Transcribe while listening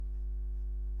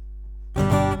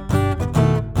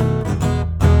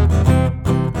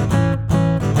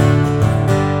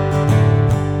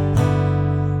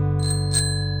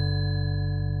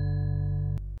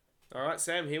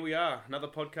Sam, here we are. Another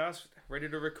podcast, ready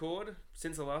to record.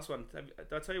 Since the last one, did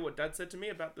I tell you what Dad said to me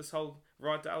about this whole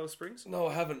ride to Alice Springs? No,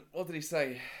 I haven't. What did he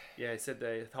say? Yeah, he said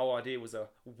the whole idea was a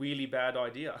really bad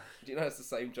idea. Do you know it's the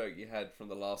same joke you had from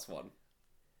the last one?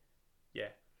 Yeah,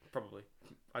 probably.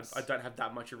 I don't have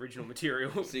that much original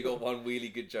material. So you got one really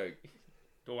good joke.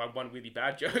 Or one really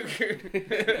bad joke.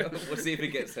 We'll see if it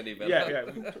gets any better.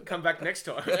 Yeah. Come back next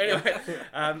time. Anyway,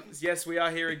 yes, we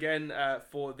are here again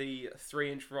for the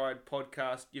 3-Inch Ride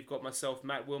podcast. You've got myself,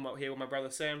 Matt Wilmot, here with my brother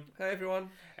Sam. Hey, everyone.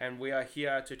 And we are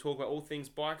here to talk about all things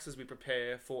bikes as we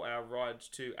prepare for our ride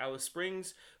to Alice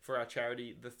Springs for our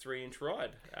charity, the 3-Inch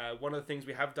Ride. One of the things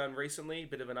we have done recently, a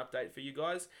bit of an update for you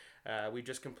guys. We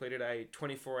just completed a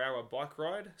 24-hour bike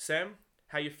ride. Sam,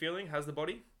 how you feeling? How's the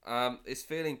body? It's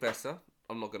feeling better.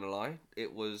 I'm not going to lie.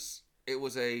 It was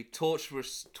a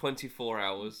torturous 24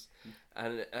 hours,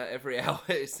 and every hour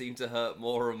it seemed to hurt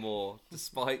more and more,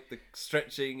 despite the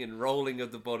stretching and rolling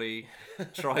of the body,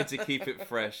 trying to keep it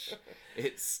fresh.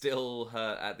 It still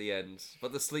hurt at the end,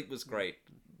 but the sleep was great.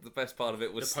 The best part of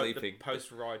it was sleeping. The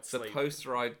post-ride sleep. The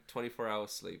post-ride 24-hour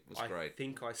sleep was great. I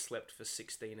think I slept for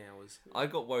 16 hours. I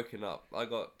got woken up. I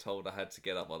got told I had to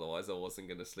get up, otherwise I wasn't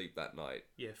going to sleep that night.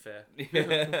 Yeah, fair.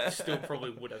 Still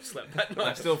probably would have slept that night.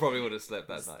 I still probably would have slept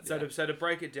that night. So to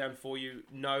break it down for you,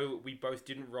 no, we both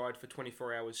didn't ride for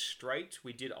 24 hours straight.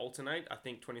 We did alternate. I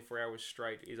think 24 hours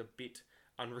straight is a bit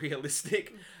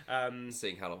unrealistic.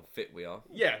 Seeing how long fit we are.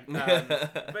 Yeah.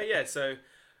 But yeah, so...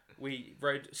 We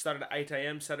started at 8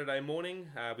 a.m. Saturday morning.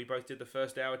 We both did the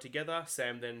first hour together.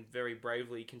 Sam then very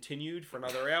bravely continued for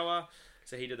another hour.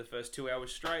 So he did the first 2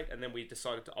 hours straight, and then we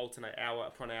decided to alternate hour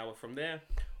upon hour from there,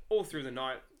 all through the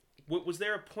night. Was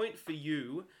there a point for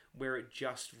you where it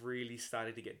just really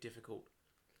started to get difficult?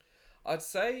 I'd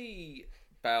say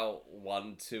about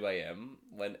 1, 2 a.m.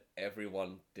 when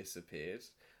everyone disappeared.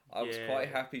 I was quite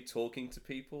happy talking to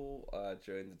people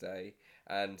during the day,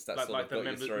 and that like the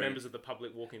members of the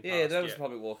public walking past. Yeah, there was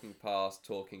public walking past,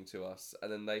 talking to us, and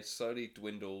then they slowly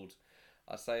dwindled.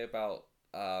 I'd say about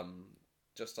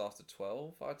just after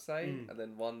 12, I'd say, and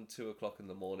then 1, 2 o'clock in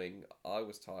the morning, I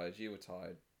was tired, you were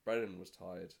tired, Brennan was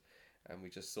tired, and we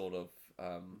just sort of...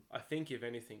 I think, if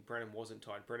anything, Brennan wasn't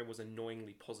tired. Brennan was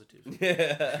annoyingly positive.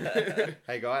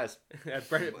 Hey, guys.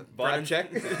 Brennan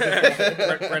check.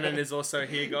 Brennan is also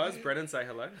here, guys. Brennan, say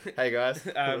hello. Hey, guys.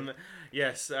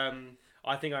 Yes,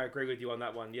 I think I agree with you on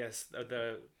that one. Yes,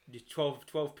 the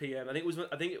 12 p.m. I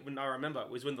think when I remember, it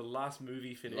was when the last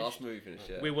movie finished.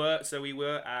 Yeah. We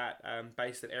were at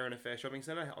based at Erin Affair Shopping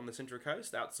Centre on the Central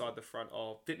Coast, outside the front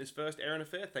of Fitness First Erin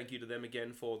Affair. Thank you to them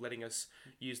again for letting us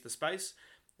use the space.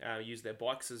 Use their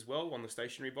bikes as well, on the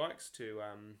stationary bikes, to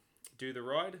do the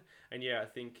ride. And yeah, I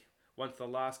think once the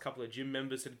last couple of gym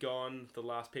members had gone, the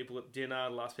last people at dinner,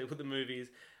 the last people at the movies,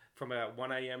 from about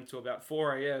 1 a.m. to about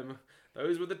 4 a.m.,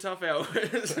 those were the tough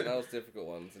hours. Those difficult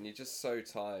ones, and you're just so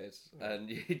tired, and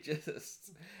you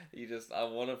just, I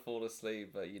want to fall asleep,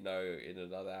 but in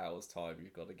another hour's time,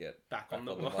 you've got to get back on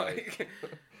the bike.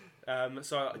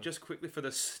 So just quickly for the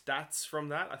stats from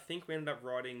that, I think we ended up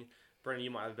riding... Brennan,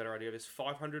 you might have a better idea of this.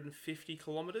 550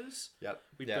 kilometres. Yep.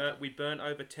 We burnt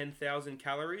over 10,000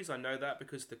 calories. I know that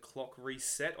because the clock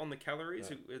reset on the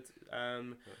calories.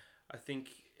 Right. I think,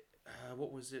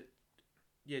 what was it?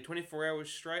 Yeah, 24 hours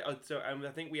straight. So I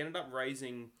think we ended up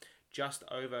raising just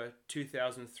over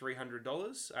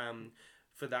 $2,300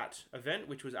 for that event,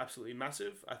 which was absolutely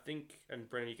massive. I think, and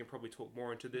Brennan, you can probably talk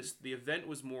more into this, the event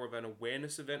was more of an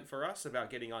awareness event for us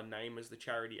about getting our name as the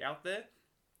charity out there.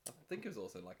 I think it was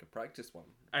also like a practice one.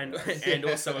 And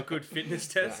also a good fitness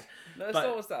test. No, it's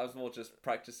not that. I was more just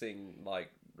practicing,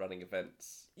 like, running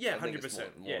events. Yeah, 100%.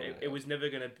 Yeah, it was never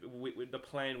going to... The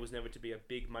plan was never to be a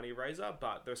big money raiser,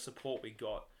 but the support we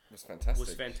got was fantastic.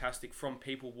 Was fantastic from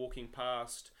people walking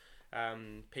past,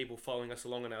 people following us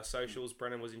along on our socials.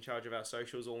 Brennan was in charge of our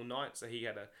socials all night, so he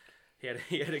had a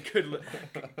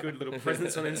good little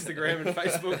presence on Instagram and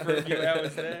Facebook for a few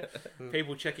hours there.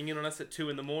 People checking in on us at 2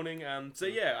 a.m. So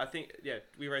yeah, I think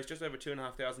we raised just over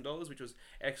 $2,500, which was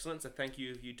excellent. So thank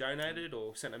you if you donated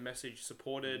or sent a message,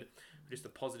 supported, just the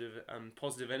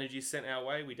positive energy sent our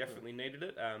way. We definitely needed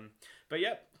it. But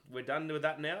yeah, we're done with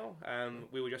that now.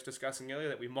 We were just discussing earlier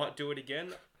that we might do it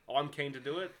again. I'm keen to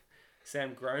do it.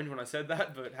 Sam groaned when I said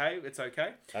that, but hey, it's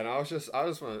okay. And I just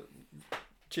want to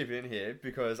chip in here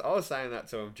because I was saying that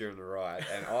to him during the ride,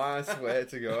 and I swear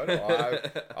to God,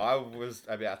 I was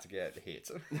about to get hit.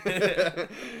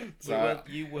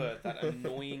 You were that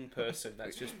annoying person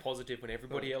that's just positive when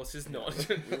everybody else is not.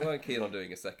 We weren't keen on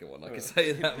doing a second one, I can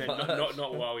say that.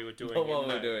 Not while we were doing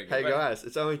it. Hey guys,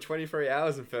 it's only 23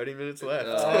 hours and 30 minutes left.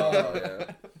 Oh,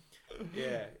 yeah.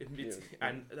 Yeah,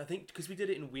 and I think because we did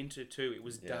it in winter too, it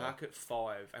was dark at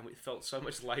 5, and it felt so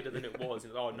much later than it was.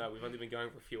 And, oh no, we've only been going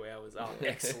for a few hours. Oh,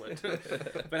 excellent!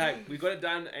 But hey, we got it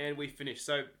done and we finished.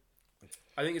 So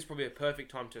I think it's probably a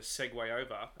perfect time to segue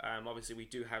over. Obviously, we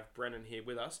do have Brennan here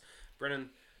with us. Brennan,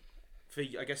 for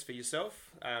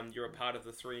yourself, you're a part of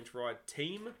the 3-Inch Ride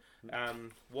team.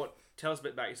 Tell us a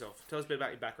bit about yourself. Tell us a bit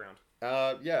about your background.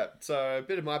 So a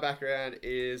bit of my background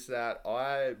is that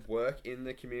I work in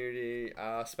the community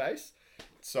space.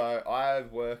 So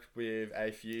I've worked with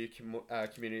a few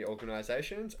community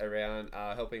organisations around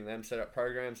helping them set up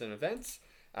programs and events.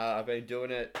 I've been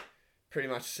doing it pretty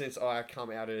much since I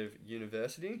come out of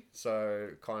university. So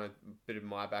kind of a bit of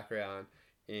my background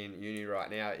in uni right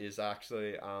now is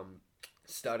actually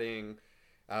studying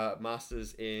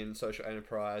masters in social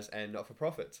enterprise and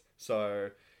not-for-profits.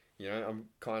 So, you know, I'm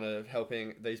kind of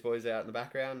helping these boys out in the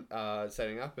background,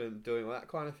 setting up and doing all that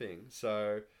kind of thing.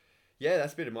 So, yeah,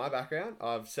 that's a bit of my background.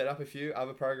 I've set up a few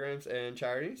other programs and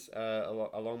charities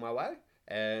along my way.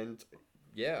 And,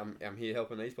 yeah, I'm here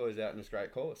helping these boys out in this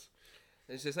great cause.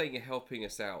 And so saying you're helping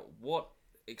us out, what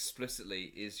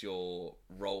explicitly is your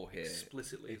role here?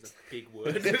 Explicitly is a big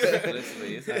word.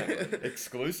 Explicitly, isn't it?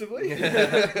 Exclusively?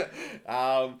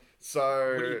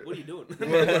 So... What are you doing? What do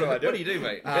I do? What do you do,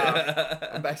 mate?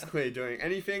 I'm basically doing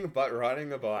anything but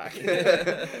riding a bike.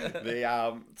 The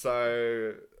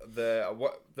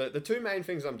two main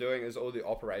things I'm doing is all the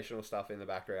operational stuff in the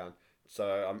background.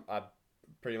 So I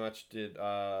pretty much did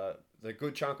the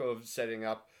good chunk of setting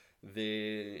up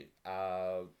the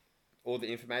all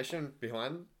the information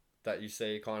behind that you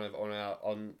see kind of on our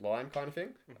online kind of thing,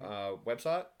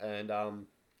 website. And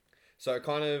so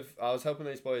kind of I was helping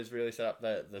these boys really set up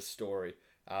the story.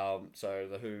 So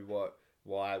the who, what,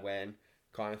 why, when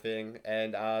kind of thing.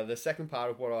 And the second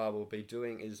part of what I will be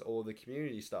doing is all the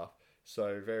community stuff.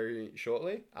 So very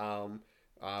shortly,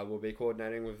 I will be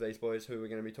coordinating with these boys who we're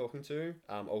going to be talking to,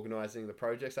 organising the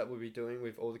projects that we'll be doing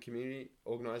with all the community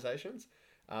organisations.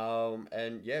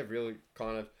 And yeah, really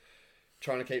kind of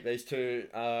trying to keep these two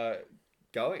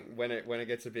going when it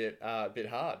gets a bit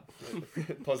hard.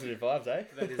 Positive vibes, eh?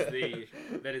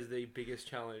 That is the biggest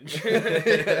challenge.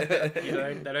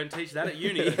 They don't teach that at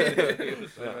uni.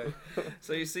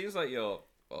 So it seems like you're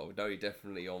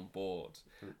definitely on board.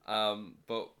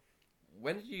 But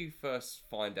when did you first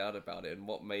find out about it, and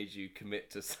what made you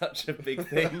commit to such a big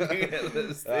thing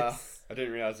as this? I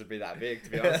didn't realise it'd be that big, to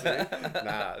be honest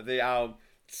with you.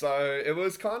 So it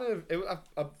was kind of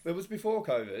it was before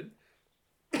COVID.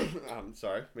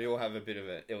 Sorry, we all have a bit of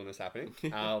an illness happening.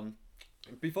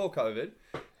 Before COVID,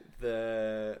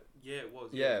 it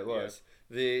was.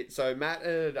 So Matt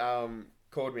had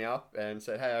called me up and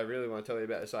said, "Hey, I really want to tell you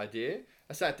about this idea."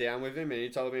 I sat down with him and he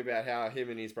told me about how him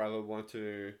and his brother want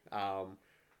to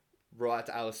ride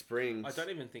to Alice Springs. I don't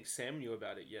even think Sam knew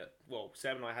about it yet. Well,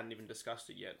 Sam and I hadn't even discussed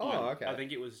it yet. Oh, okay. I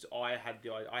think it was I had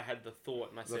the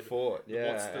thought, and I said,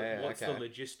 "What's the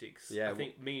logistics?" Yeah, I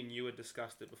think me and you had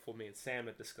discussed it before me and Sam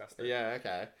had discussed it. Yeah,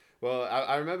 okay. Well,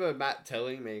 I remember Matt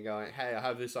telling me, going, "Hey, I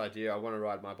have this idea. I want to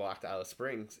ride my bike to Alice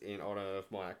Springs in honour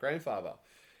of my grandfather,"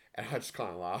 and I just kind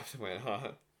of laughed and went,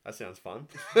 "Oh, that sounds fun."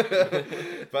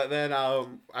 But then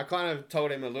I kind of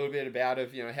told him a little bit about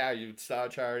it, how you'd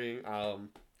start charity.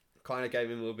 Kind of gave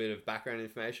him a little bit of background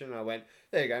information. And I went,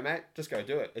 "There you go, mate. Just go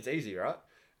do it. It's easy, right?"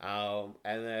 And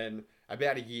then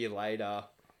about a year later,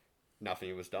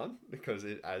 nothing was done because,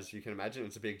 as you can imagine,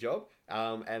 it's a big job.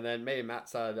 And then me and Matt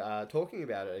started talking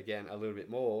about it again a little bit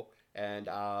more, and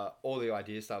all the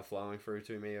ideas started flowing through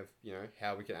to me of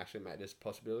how we can actually make this a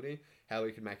possibility, how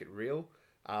we can make it real.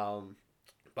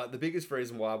 But the biggest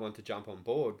reason why I wanted to jump on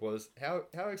board was how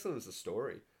excellent is the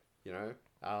story.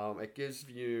 It gives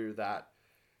you that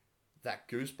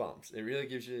goosebumps. It really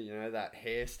gives you, that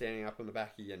hair standing up on the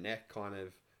back of your neck kind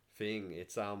of thing.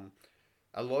 It's a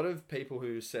lot of people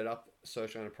who set up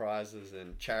social enterprises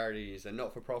and charities and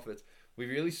not-for-profits, we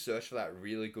really search for that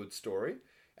really good story.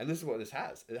 And this is what this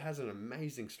has. It has an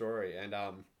amazing story. And,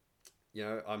 I'm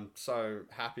so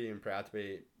happy and proud to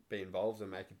be involved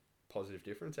and make a positive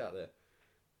difference out there.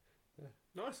 Yeah.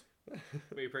 Nice.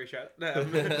 We appreciate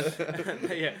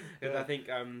it. I think...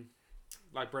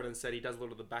 like Brennan said, he does a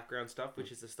lot of the background stuff,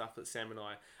 which is the stuff that Sam and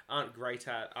I aren't great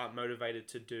at, aren't motivated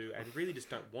to do, and really just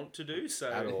don't want to do. So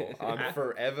at all. I'm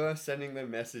forever sending them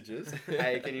messages.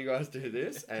 Hey, can you guys do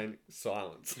this? And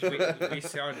silence. we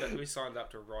signed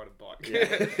up to ride a bike.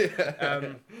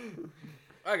 Yeah.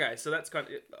 Okay, so that's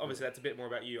obviously that's a bit more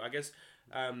about you, I guess.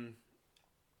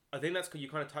 I think that's you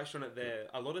kind of touched on it there.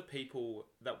 A lot of people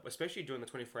that, especially during the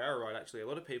 24-hour ride, actually, a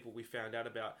lot of people we found out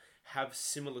about have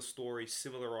similar stories,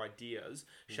 similar ideas.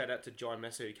 Shout out to Jai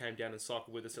Messer who came down and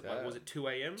cycled with us at was it 2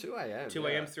 a.m? 2 a.m. 2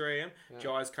 a.m, 3 a.m. Yeah.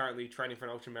 Jai's currently training for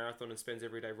an ultra marathon and spends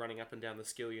every day running up and down the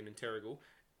Skillion in Terrigal.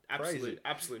 Absolute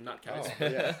nutcase. Oh,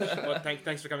 yeah. Well,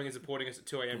 thanks for coming and supporting us at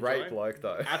 2 a.m. Great Jai. bloke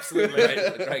though. Absolutely.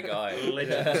 Great guy.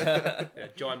 Legend. Yeah,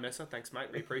 Jai Messer, thanks mate,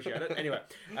 we appreciate it. Anyway,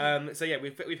 so yeah,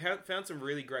 we've found some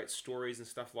really great stories and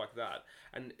stuff like that.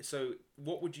 And so,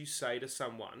 what would you say to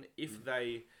someone if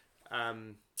they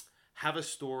have a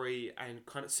story and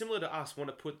kind of similar to us want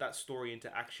to put that story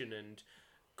into action and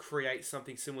create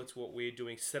something similar to what we're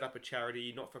doing, set up a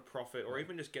charity, not for profit, or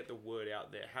even just get the word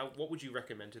out there? What would you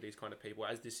recommend to these kind of people,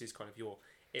 as this is kind of your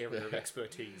area of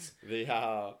expertise?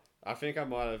 I think I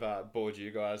might have bored you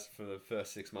guys for the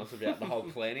first 6 months about the whole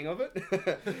planning of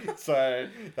it. So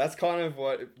that's kind of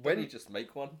what... When you just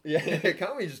make one? Yeah,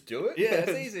 can't we just do it? Yeah,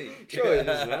 it's easy. Surely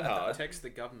it's not hard. Text the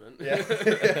government. Yeah.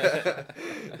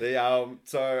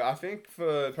 So I think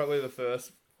for probably the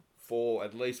first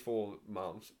at least 4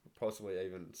 months, possibly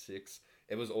even 6,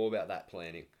 it was all about that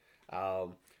planning.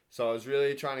 So I was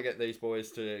really trying to get these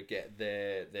boys to get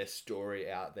their story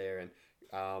out there, and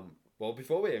well,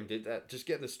 before we even did that, just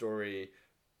get the story.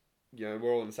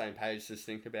 We're all on the same page. Just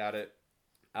think about it,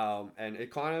 and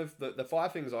it kind of the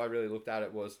 5 things I really looked at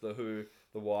it was the who,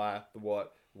 the why, the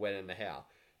what, when, and the how.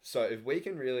 So if we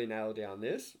can really nail down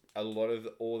this, a lot of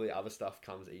all the other stuff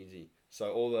comes easy.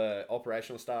 So all the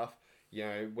operational stuff.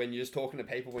 When you're just talking to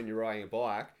people when you're riding a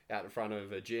bike out in front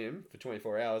of a gym for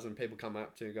 24 hours and people come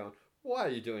up to you going, why are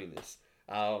you doing this?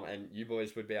 And you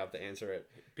boys would be able to answer it.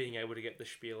 Being able to get the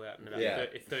spiel out in about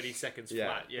 30 seconds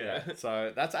flat. Yeah.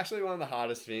 So that's actually one of the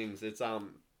hardest things. It's a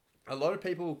lot of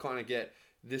people kind of get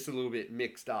this a little bit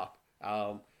mixed up.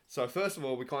 So first of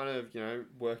all, we kind of,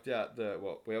 worked out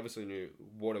we obviously knew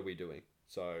what are we doing.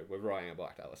 So we're riding a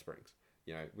bike to Alice Springs.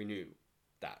 We knew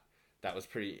that. That was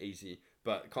pretty easy.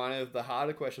 But kind of the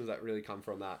harder questions that really come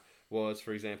from that was,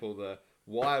 for example,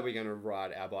 why are we going to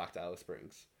ride our bike to Alice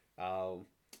Springs? So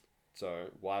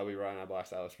why are we riding our bikes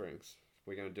to Alice Springs?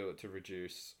 We're going to do it to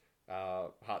reduce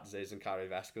heart disease and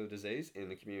cardiovascular disease in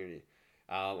the community.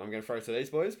 I'm going to throw it to these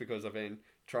boys because I've been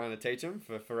trying to teach them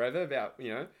for forever about,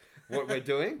 what we're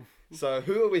doing. So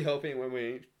who are we helping when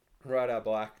we ride our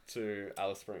bike to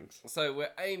Alice Springs? So we're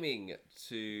aiming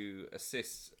to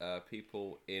assist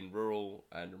people in rural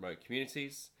and remote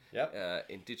communities. Yep.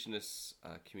 Indigenous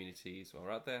communities while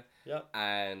we're out there. Yep.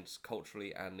 And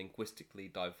culturally and linguistically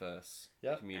diverse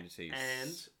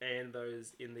communities. And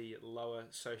those in the lower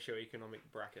socioeconomic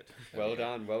bracket. Well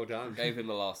done. Gave him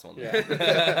the last one. Yeah.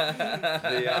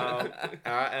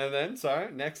 Alright, and then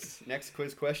next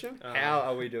quiz question. How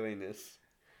are we doing this?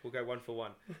 We'll go one for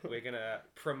one. We're going to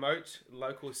promote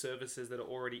local services that are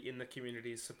already in the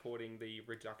communities supporting the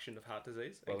reduction of heart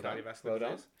disease and cardiovascular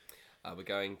disease. We're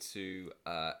going to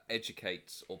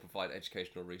educate or provide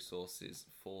educational resources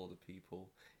for the people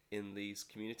in these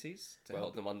communities to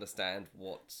help them understand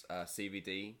what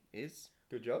CVD is.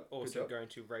 Good job. Also going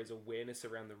to raise awareness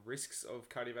around the risks of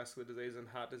cardiovascular disease and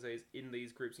heart disease in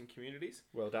these groups and communities.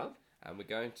 Well done. And we're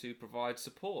going to provide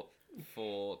support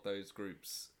for those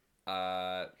groups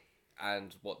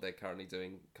and what they're currently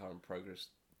doing, current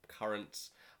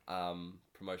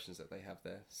promotions that they have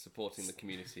there, supporting the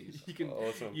communities. You can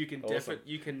Awesome. You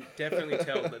can definitely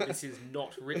tell that this is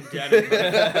not written down in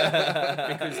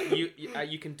front of you, because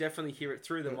you can definitely hear it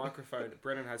through the microphone.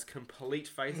 Brennan has complete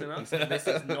faith in us, and this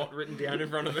is not written down in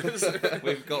front of us.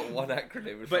 We've got one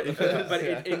acronym. But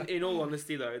in all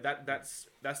honesty, though, that's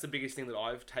the biggest thing that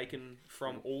I've taken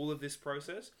from all of this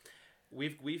process.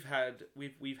 We've had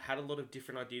a lot of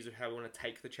different ideas of how we want to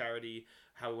take the charity,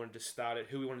 how we wanted to start it,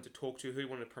 who we wanted to talk to, who we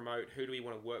wanted to promote, who do we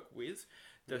want to work with.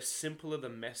 The simpler the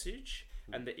message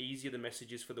and the easier the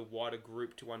message is for the wider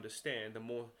group to understand, the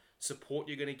more support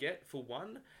you're going to get for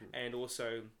one, and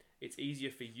also it's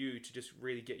easier for you to just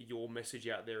really get your message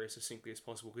out there as succinctly as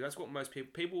possible, because that's what most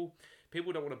people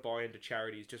don't want to buy into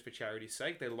charities just for charity's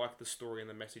sake. They like the story and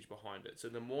the message behind it. So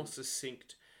the more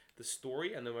succinct the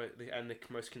story and the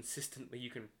most consistently you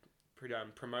can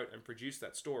promote and produce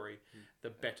that story, the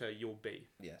better you'll be.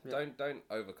 Yeah. Don't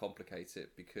overcomplicate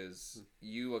it, because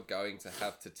you are going to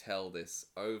have to tell this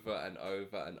over and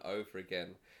over and over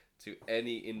again to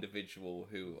any individual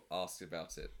who asks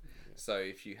about it. So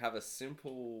if you have a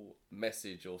simple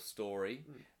message or story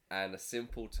and a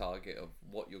simple target of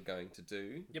what you're going to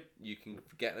do, you can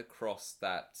get across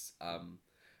that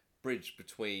bridge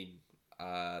between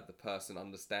the person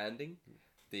understanding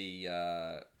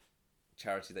the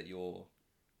charity that you're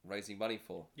raising money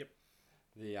for.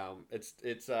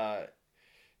 It's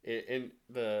in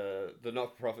the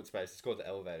not-for-profit space, it's called the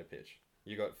elevator pitch.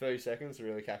 You got 30 seconds to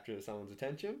really capture someone's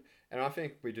attention, and I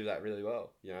think we do that really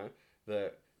well.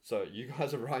 So you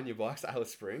guys are riding your bikes to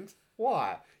Alice Springs.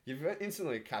 Why? You've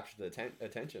instantly captured the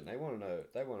attention. They want to know.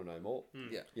 They want to know more.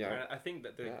 Yeah. I think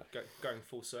that going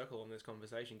full circle on this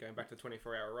conversation, going back to the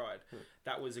 24-hour ride,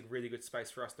 that was a really good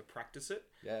space for us to practice it.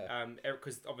 Yeah.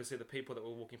 Because obviously the people that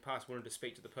were walking past wanted to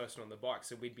speak to the person on the bike,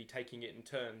 so we'd be taking it in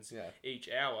turns each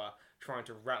hour, trying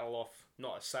to rattle off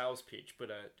not a sales pitch,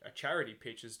 but a charity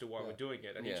pitch as to why we're doing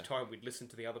it. And each time we'd listen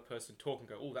to the other person talk and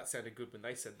go, "Oh, that sounded good when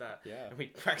they said that." Yeah. And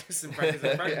we'd practice and practice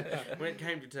and practice. When it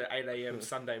came to 8 a.m.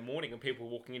 Sunday morning and people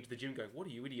were walking into the gym going, "What are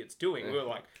you idiots doing?" We were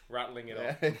like rattling it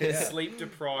off. Sleep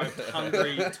deprived,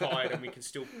 hungry, tired, and we can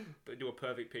still do a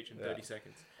perfect pitch in 30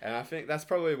 seconds. And I think that's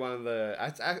probably one of the...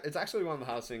 It's actually one of the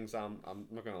hardest things, I'm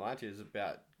not going to lie to you, is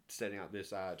about setting up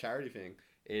this charity thing,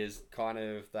 is kind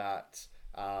of that...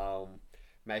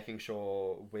 making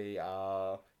sure we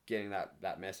are getting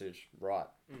that message right.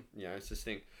 It's this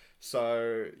thing.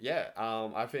 So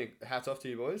I think hats off to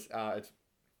you boys.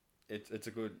 It's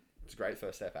a great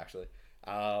first step actually.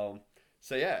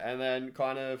 And then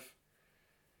kind of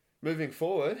moving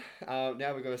forward,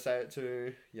 now we've got to say it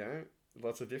to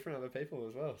lots of different other people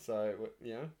as well. So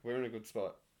we're in a good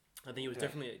spot. I think it was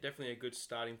definitely a good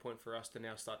starting point for us to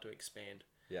now start to expand.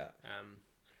 Yeah.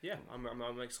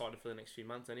 I'm excited for the next few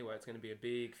months anyway. It's going to be a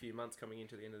big few months coming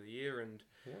into the end of the year and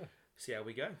see how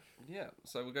we go. Yeah,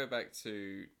 so we'll go back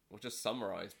to, we'll just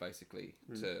summarise basically.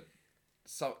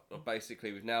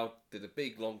 Basically, we've now did a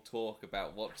big long talk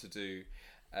about what to do,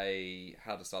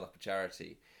 how to start up a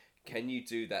charity. Can you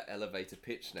do that elevator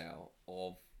pitch now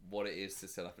of what it is to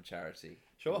set up a charity?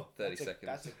 Sure. 30 seconds.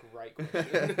 That's a great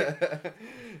question.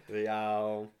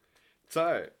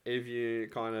 So, if you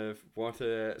kind of want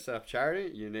to set up a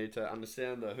charity, you need to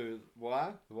understand the who,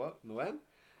 why, the what, and the when.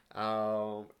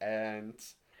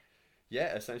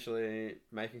 Essentially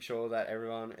making sure that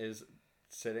everyone is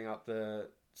setting up the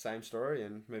same story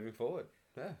and moving forward.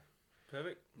 Yeah.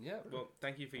 Perfect. Yeah. Well,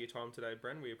 thank you for your time today,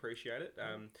 Bren. We appreciate it.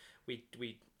 We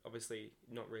obviously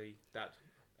not really that...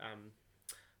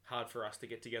 hard for us to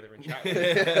get together and chat.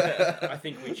 I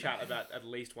think we chat about at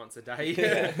least once a day,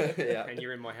 and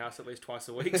you're in my house at least twice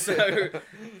a week. So,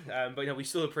 but we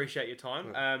still appreciate your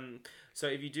time. So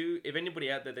if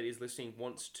anybody out there that is listening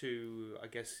wants to, I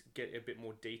guess, get a bit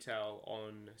more detail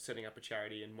on setting up a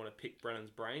charity and want to pick Brennan's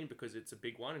brain because it's a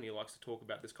big one and he likes to talk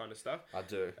about this kind of stuff. I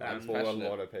do. And for a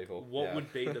lot of people. What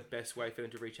would be the best way for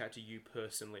them to reach out to you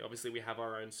personally? Obviously, we have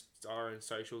our own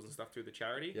socials and stuff through the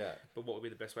charity. Yeah. But what would be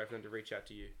the best way for them to reach out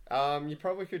to you? You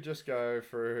probably could just go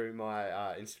through my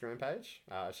Instagram page.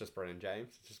 It's just Brennan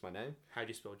Jaymz. It's just my name. How do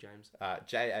you spell James?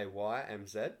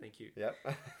 Jaymz. Thank you. Yep.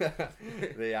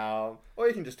 Or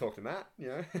you can just talk to Matt.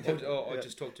 Or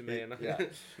just talk to me. It's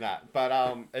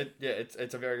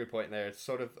a very good point there. It's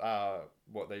sort of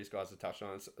what these guys have touched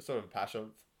on. It's sort of a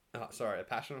passion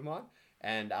of mine,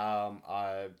 and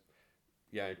I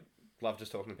love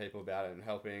just talking to people about it and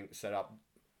helping set up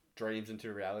dreams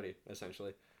into reality,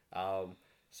 essentially.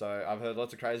 So I've heard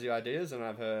lots of crazy ideas, and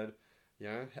I've heard,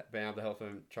 being able to help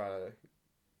them try to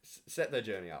set their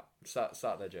journey up,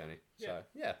 start their journey. Yeah.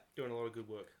 So doing a lot of good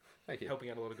work. Thank you. Helping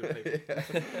out a lot of good people.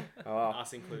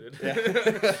 Us included. Yeah.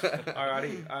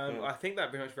 Alrighty. I think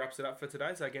that pretty much wraps it up for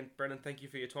today. So again, Brennan, thank you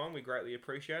for your time. We greatly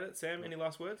appreciate it. Sam, any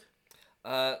last words?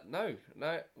 No,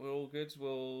 we're all good.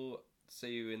 We'll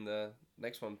see you in the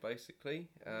next one, basically.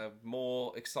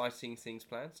 More exciting things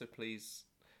planned, so please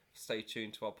stay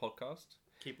tuned to our podcast.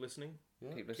 Keep listening.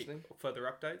 Yeah. Keep listening. Keep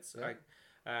further updates. Yeah.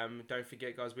 Don't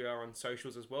forget, guys, we are on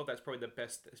socials as well. That's probably the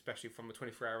best, especially from a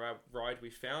 24-hour ride we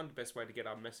found. The best way to get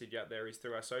our message out there is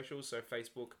through our socials. So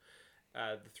Facebook,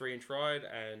 the 3-inch ride,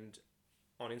 and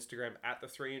on Instagram at the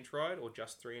 3-inch ride, or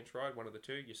just 3-inch ride, one of the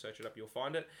two. You search it up, you'll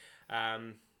find it.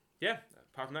 Apart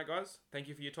from that, guys, thank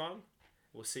you for your time.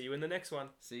 We'll see you in the next one.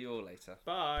 See you all later.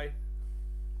 Bye.